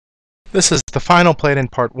This is the final plate in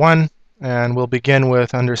part 1, and we'll begin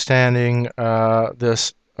with understanding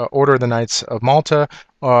this Order of the Knights of Malta,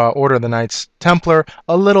 Order of the Knights Templar,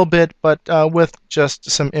 a little bit, but with just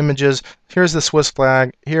some images. Here's the Swiss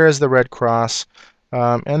flag, here is the Red Cross,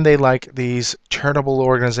 and they like these charitable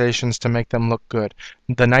organizations to make them look good.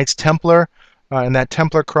 The Knights Templar and that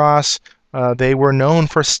Templar cross, they were known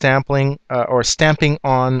for stamping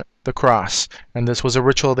on the cross, and this was a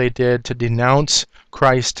ritual they did to denounce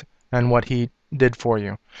Christ and what he did for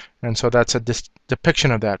you. And so that's a depiction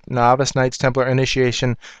of that. Novice, Knights Templar,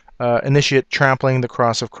 initiate trampling the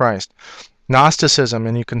cross of Christ. Gnosticism,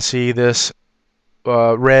 and you can see this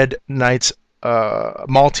red Knights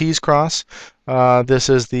Maltese cross. This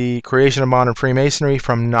is the creation of modern Freemasonry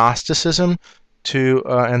from Gnosticism to,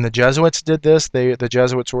 and the Jesuits did this. The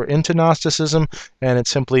Jesuits were into Gnosticism, and it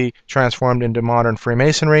simply transformed into modern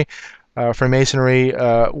Freemasonry. Freemasonry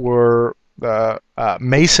were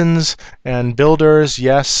masons and builders,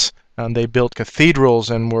 yes, and they built cathedrals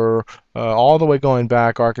and were all the way going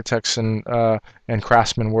back. Architects and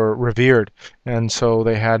craftsmen were revered, and so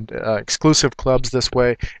they had exclusive clubs this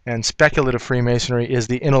way. And speculative Freemasonry is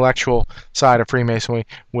the intellectual side of Freemasonry,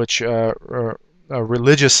 which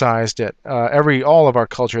religiousized it. All of our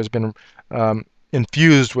culture has been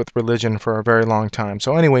infused with religion for a very long time.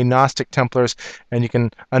 So anyway, Gnostic Templars, and you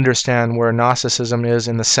can understand where Gnosticism is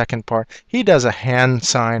in the second part. He does a hand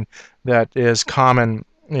sign that is common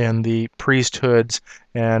in the priesthoods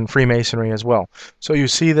and Freemasonry as well. So you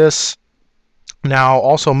see this now.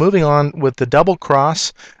 Also moving on with the double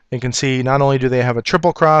cross, you can see not only do they have a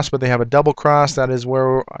triple cross, but they have a double cross. That is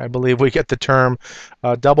where I believe we get the term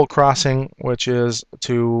double crossing, which is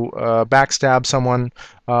to backstab someone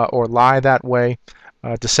or lie that way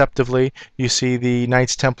deceptively. You see the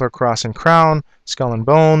Knights Templar cross and crown, skull and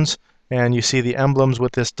bones, and you see the emblems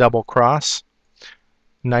with this double cross.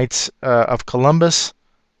 Knights of Columbus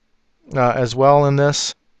as well in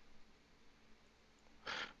this.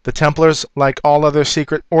 The Templars, like all other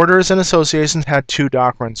secret orders and associations, had two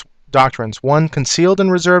doctrines. One concealed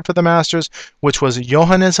and reserved for the masters, which was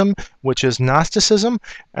Johannism, which is Gnosticism,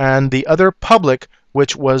 and the other public,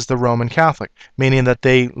 which was the Roman Catholic, meaning that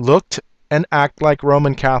they looked and act like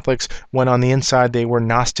Roman Catholics when on the inside they were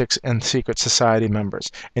Gnostics and secret society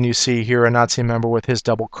members. And you see here a Nazi member with his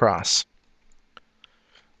double cross.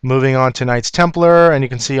 Moving on to Knights Templar, and you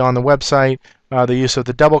can see on the website the use of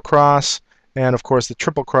the double cross, and of course the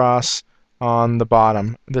triple cross on the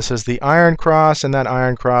bottom. This is the Iron Cross, and that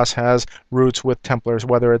Iron Cross has roots with Templars,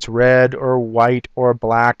 whether it's red or white or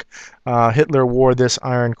black. Hitler wore this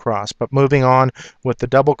Iron Cross. But moving on with the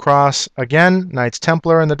double cross, again, Knights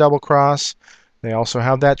Templar and the double cross. They also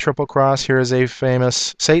have that triple cross. Here is a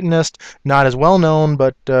famous Satanist, not as well known,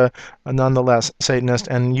 but nonetheless Satanist,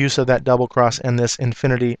 and use of that double cross and this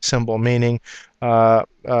infinity symbol, meaning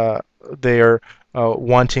they are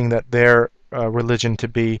wanting that their religion to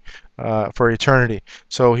be for eternity.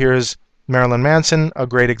 So here's Marilyn Manson, a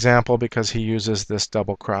great example because he uses this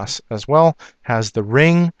double cross as well. Has the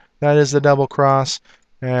ring, that is the double cross,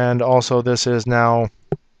 and also this is now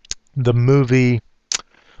the movie,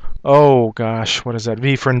 oh gosh, what is that?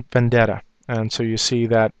 V for Vendetta. And so you see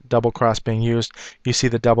that double cross being used. You see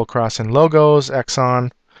the double cross in logos,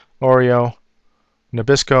 Exxon, Oreo,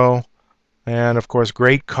 Nabisco, and of course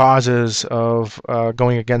great causes of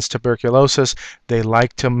going against tuberculosis. They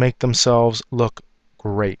like to make themselves look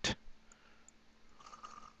great.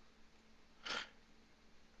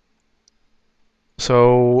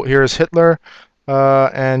 So here's Hitler,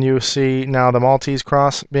 and you see now the Maltese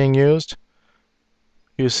cross being used.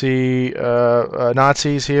 You see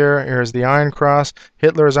Nazis here. Here's the Iron Cross,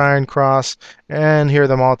 Hitler's Iron Cross, and here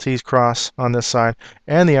the Maltese cross on this side,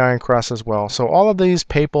 and the Iron Cross as well. So all of these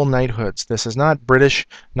papal knighthoods. This is not British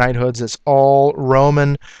knighthoods. It's all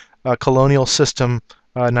Roman colonial system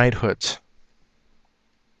knighthoods.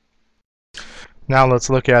 Now let's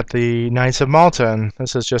look at the Knights of Malta, and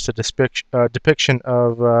this is just a depiction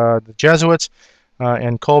of the Jesuits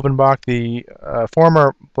and Kolbenbach, the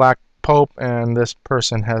former Black Pope, and this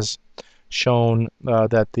person has shown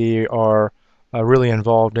that they are really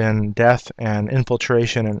involved in death and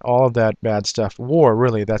infiltration and all of that bad stuff. War,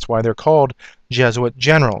 really. That's why they're called Jesuit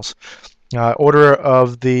generals. Order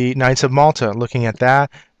of the Knights of Malta, looking at that.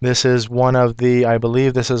 This is one of the, I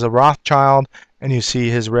believe this is a Rothschild, and you see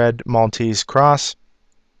his red Maltese cross.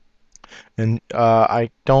 And I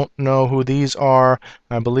don't know who these are.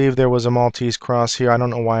 I believe there was a Maltese cross here. I don't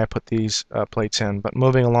know why I put these plates in. But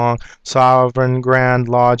moving along, Sovereign Grand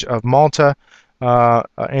Lodge of Malta,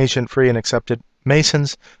 ancient, free, and accepted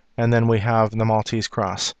Masons. And then we have the Maltese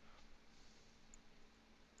cross.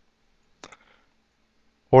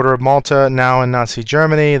 Order of Malta, now in Nazi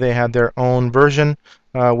Germany, they had their own version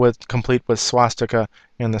complete with swastika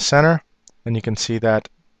in the center, and you can see that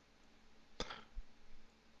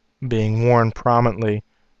being worn prominently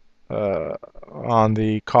on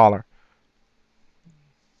the collar.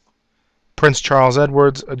 Prince Charles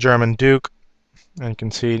Edwards, a German duke, and you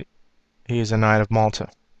can see he's a Knight of Malta.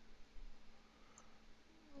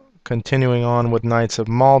 Continuing on with Knights of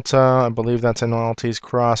Malta, I believe that's a Maltese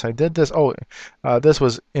cross. I did this. Oh, this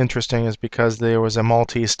was interesting, is because there was a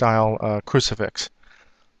Maltese-style crucifix,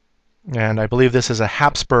 and I believe this is a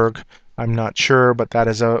Habsburg. I'm not sure, but that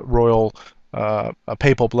is a royal, a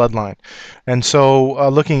papal bloodline. And so,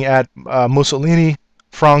 looking at Mussolini,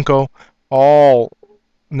 Franco, all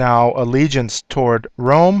now allegiance toward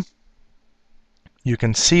Rome. You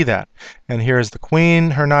can see that. And here's the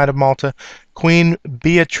Queen, her Knight of Malta, Queen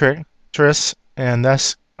Beatrice, and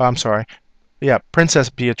this, I'm sorry, yeah, Princess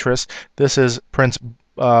Beatrice. This is Prince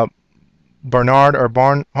Bernard or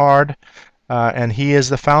Barnhard, and he is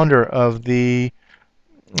the founder of the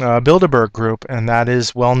Bilderberg Group, and that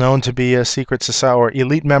is well known to be a secret society or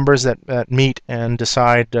elite members that meet and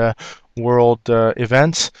decide world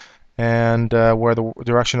events and where the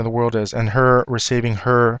direction of the world is, and her receiving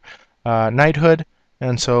her knighthood,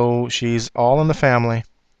 and so she's all in the family.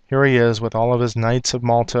 Here he is with all of his Knights of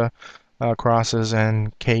Malta crosses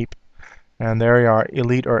and cape, and there you are,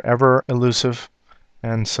 elite or ever elusive,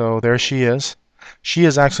 and so there she is. She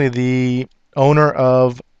is actually the owner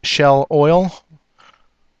of Shell Oil.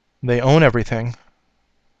 They own everything,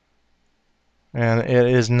 and it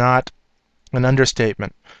is not an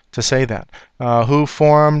understatement to say that. Who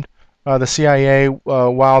formed the CIA?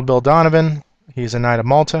 Wild Bill Donovan, he's a Knight of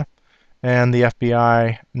Malta, and the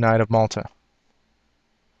FBI Knight of Malta.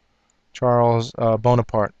 Charles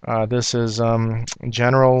Bonaparte. This is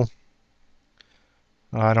General,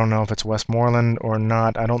 I don't know if it's Westmoreland or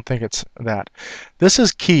not. I don't think it's that. This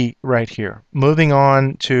is key right here. Moving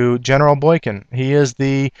on to General Boykin. He is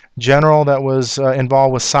the general that was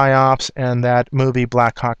involved with PSYOPs and that movie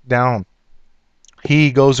Black Hawk Down.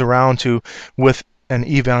 He goes around with an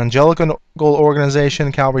evangelical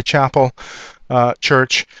organization, Calvary Chapel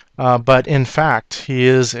Church, but in fact he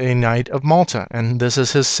is a Knight of Malta, and this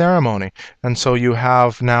is his ceremony. And so you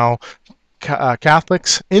have now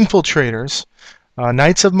Catholics, infiltrators,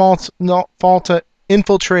 Knights of Malta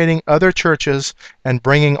infiltrating other churches and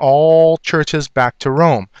bringing all churches back to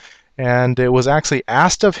Rome. And it was actually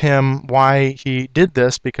asked of him why he did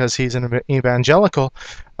this, because he's an evangelical,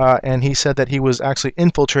 and he said that he was actually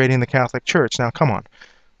infiltrating the Catholic Church. Now, come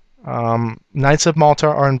on. Knights of Malta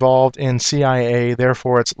are involved in CIA,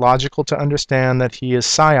 therefore it's logical to understand that he is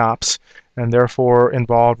PSYOPs and therefore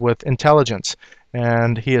involved with intelligence.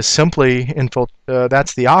 And he is simply,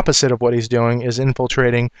 that's the opposite of what he's doing, is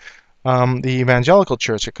infiltrating the evangelical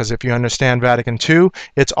church, because if you understand Vatican II,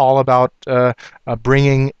 it's all about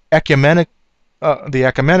bringing the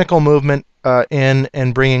ecumenical movement in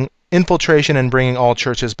and bringing infiltration and bringing all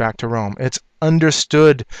churches back to Rome. It's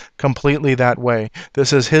understood completely that way.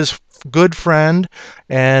 This is his good friend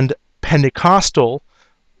and Pentecostal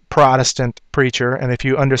Protestant preacher, and if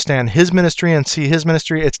you understand his ministry and see his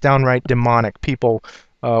ministry, it's downright demonic. People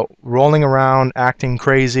rolling around, acting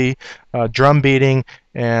crazy, drum beating,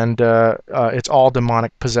 and it's all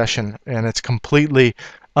demonic possession, and it's completely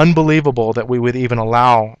unbelievable that we would even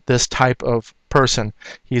allow this type of person.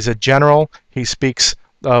 He's a general. He speaks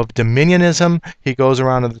of dominionism. He goes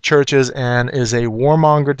around to the churches and is a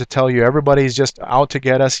warmonger to tell you everybody's just out to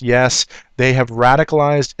get us. Yes, they have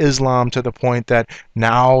radicalized Islam to the point that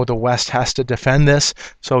now the West has to defend this.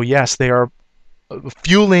 So yes, they are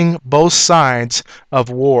fueling both sides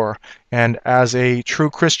of war. And as a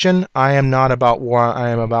true Christian, I am not about war,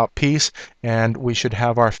 I am about peace, and we should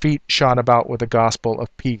have our feet shot about with the gospel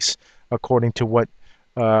of peace, according to what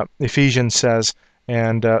Ephesians says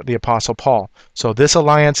and the Apostle Paul. So this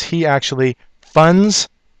alliance, he actually funds,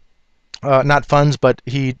 not funds, but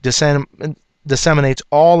he disseminates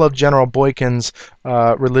all of General Boykin's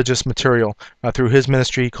religious material through his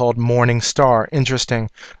ministry called Morning Star. Interesting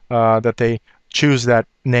that they choose that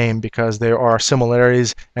name, because there are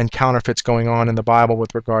similarities and counterfeits going on in the Bible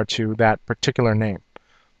with regard to that particular name.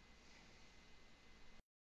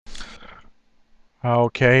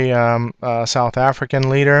 Okay, South African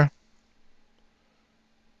leader,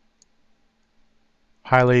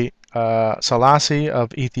 Haile Selassie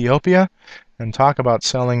of Ethiopia, and talk about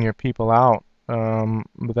selling your people out.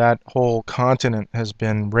 That whole continent has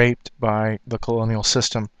been raped by the colonial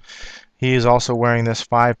system. He is also wearing this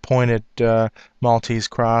five-pointed Maltese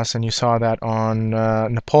cross, and you saw that on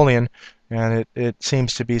Napoleon, and it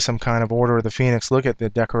seems to be some kind of Order of the Phoenix. Look at the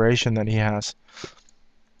decoration that he has.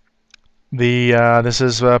 This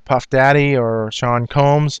is Puff Daddy or Sean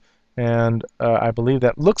Combs, and I believe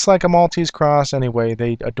that looks like a Maltese cross. Anyway,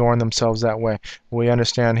 they adorn themselves that way. We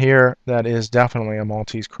understand here that is definitely a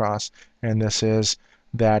Maltese cross, and this is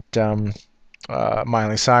that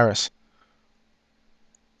Miley Cyrus.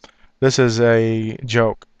 This is a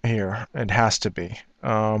joke here. It has to be.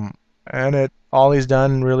 And all he's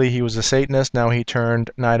done, really, he was a Satanist. Now he turned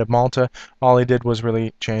Knight of Malta. All he did was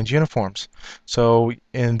really change uniforms. So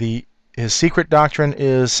his secret doctrine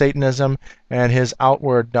is Satanism, and his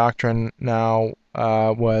outward doctrine now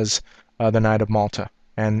was the Knight of Malta.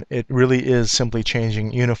 And it really is simply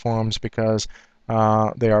changing uniforms because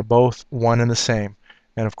they are both one and the same.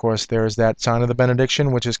 And of course, there's that sign of the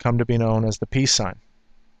benediction, which has come to be known as the peace sign.